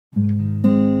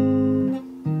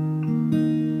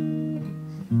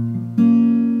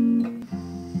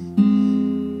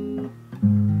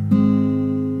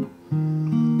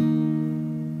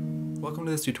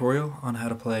this tutorial on how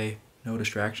to play No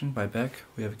Distraction by Beck.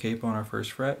 We have a capo on our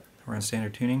first fret. We're in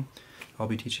standard tuning. I'll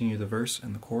be teaching you the verse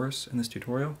and the chorus in this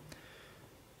tutorial.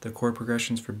 The chord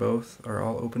progressions for both are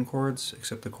all open chords,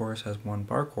 except the chorus has one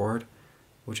bar chord,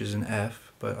 which is an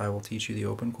F, but I will teach you the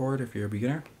open chord if you're a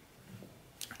beginner.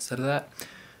 Instead of that,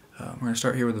 we're going to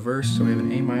start here with the verse. So we have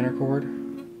an A minor chord.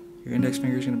 Your index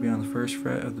finger is going to be on the first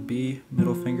fret of the B,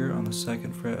 middle finger on the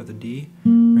second fret of the D,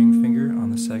 ring finger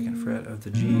on the second fret of the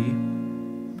G.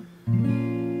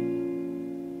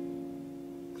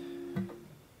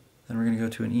 Then we're going to go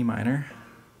to an E minor.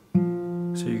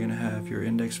 So you're going to have your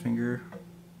index finger,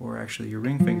 or actually your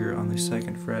ring finger, on the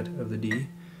second fret of the D,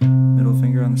 middle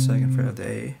finger on the second fret of the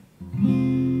A.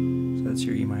 So that's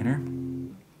your E minor.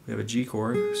 We have a G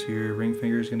chord, so your ring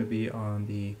finger is going to be on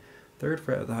the third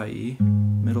fret of the high E,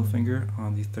 middle finger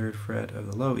on the third fret of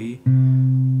the low E,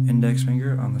 index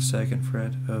finger on the second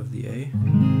fret of the A.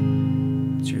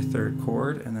 It's your third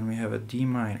chord, and then we have a D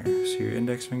minor. So your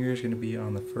index finger is going to be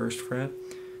on the first fret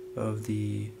of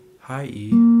the high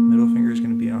E, middle finger is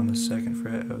going to be on the second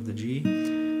fret of the G,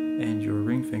 and your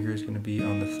ring finger is going to be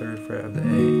on the third fret of the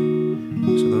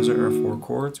A. So those are our four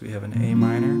chords. We have an A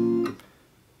minor,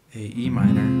 a E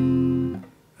minor,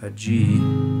 a G,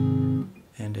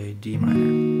 and a D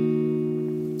minor.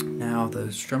 Now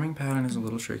the strumming pattern is a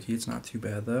little tricky. It's not too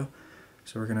bad though.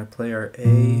 So we're going to play our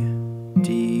A,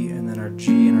 D, and then our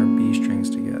G and our B strings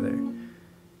together.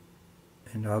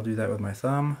 And I'll do that with my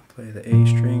thumb. Play the A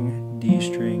string, D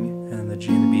string, and then the G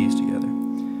and the B's together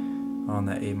on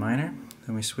that A minor.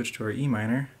 Then we switch to our E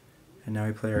minor, and now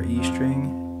we play our E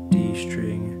string, D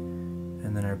string,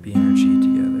 and then our B and our G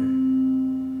together.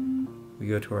 We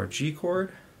go to our G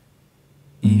chord,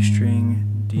 E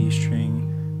string, D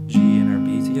string, G and our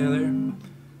B together,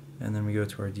 and then we go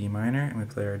to our D minor and we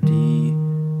play our D,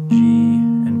 G,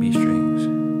 and B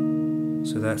strings.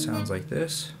 So that sounds like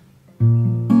this. I'm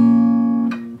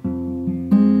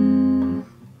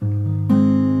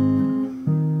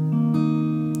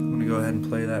going to go ahead and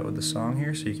play that with the song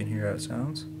here so you can hear how it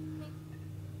sounds.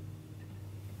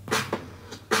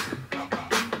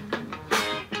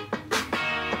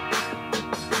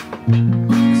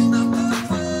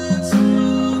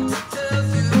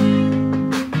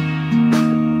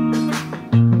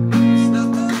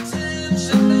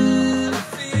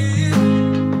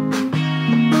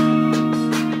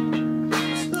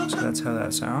 That's how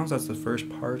that sounds. That's the first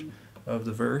part of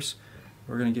the verse.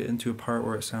 We're going to get into a part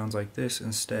where it sounds like this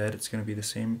instead. It's going to be the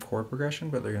same chord progression,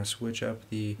 but they're going to switch up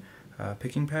the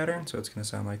picking pattern, so it's going to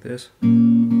sound like this.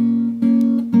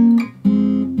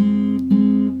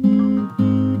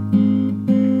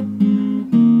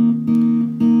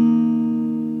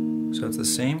 So it's the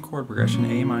same chord progression,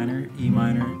 A minor, E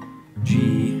minor,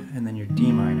 G, and then your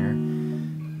D minor.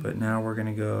 But now we're going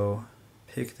to go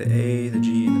pick the A, the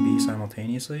G, and the B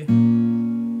simultaneously,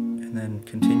 and then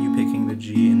continue picking the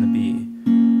G and the B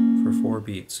for 4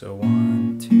 beats. So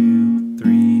 1, 2,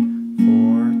 3,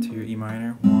 4 to your E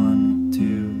minor, 1,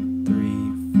 2,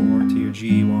 3, 4 to your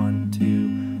G, 1,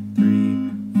 2,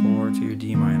 3, 4 to your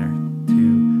D minor,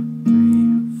 2,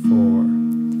 3, 4.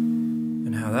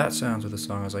 And how that sounds with a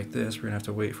song is like this. We're going to have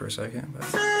to wait for a second.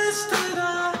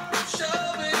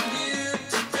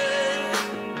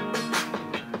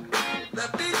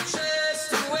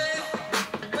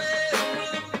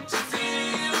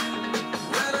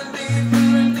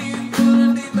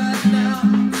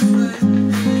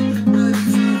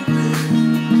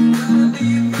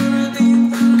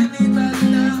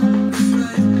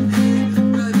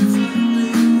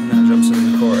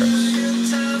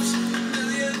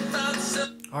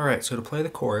 Alright, so to play the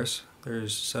chorus,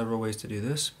 there's several ways to do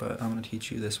this, but I'm going to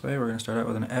teach you this way. We're going to start out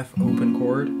with an F open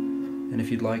chord, and if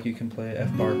you'd like you can play an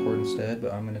F bar chord instead,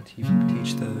 but I'm going to teach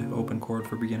the open chord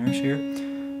for beginners here.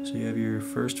 So you have your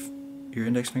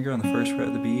index finger on the first fret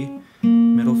of the B,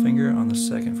 middle finger on the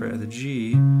second fret of the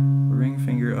G, ring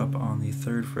finger up on the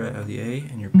third fret of the A,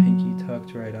 and your pinky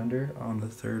tucked right under on the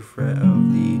third fret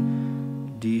of the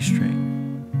D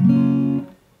string.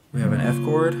 We have an F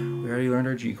chord. We already learned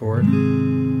our G chord.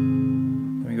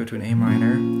 Then we go to an A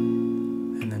minor,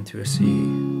 and then to a C.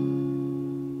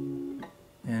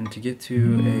 And to get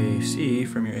to a C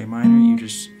from your A minor, you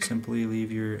just simply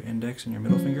leave your index and your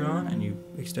middle finger on, and you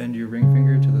extend your ring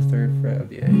finger to the third fret of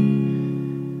the A.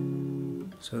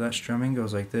 So that strumming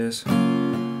goes like this. So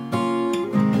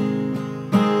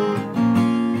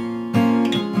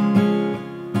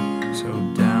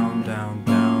down, down,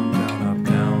 down, down, up,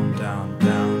 down, down,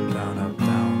 down, down, up,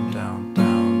 down, down,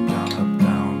 down, down, up,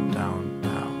 down, down,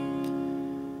 down.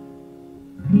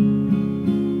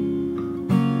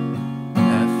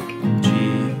 F, G,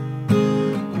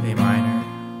 A minor,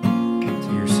 to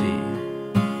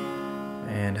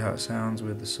sounds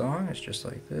with the song. It's just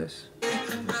like this.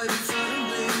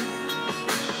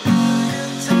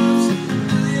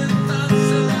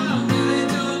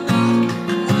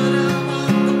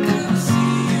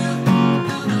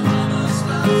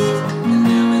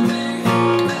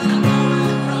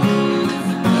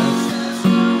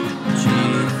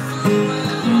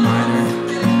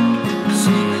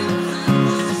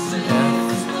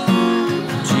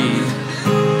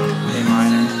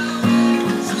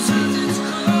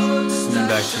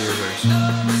 Back to your verse.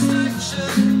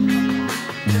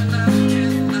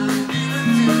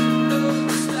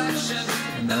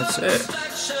 And that's it.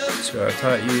 So I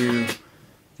taught you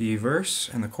the verse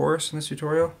and the chorus in this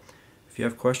tutorial. If you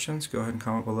have questions, go ahead and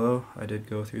comment below. I did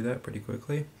go through that pretty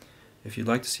quickly. If you'd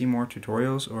like to see more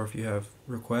tutorials, or if you have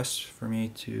requests for me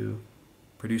to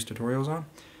produce tutorials on,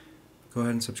 go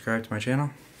ahead and subscribe to my channel.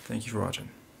 Thank you for watching.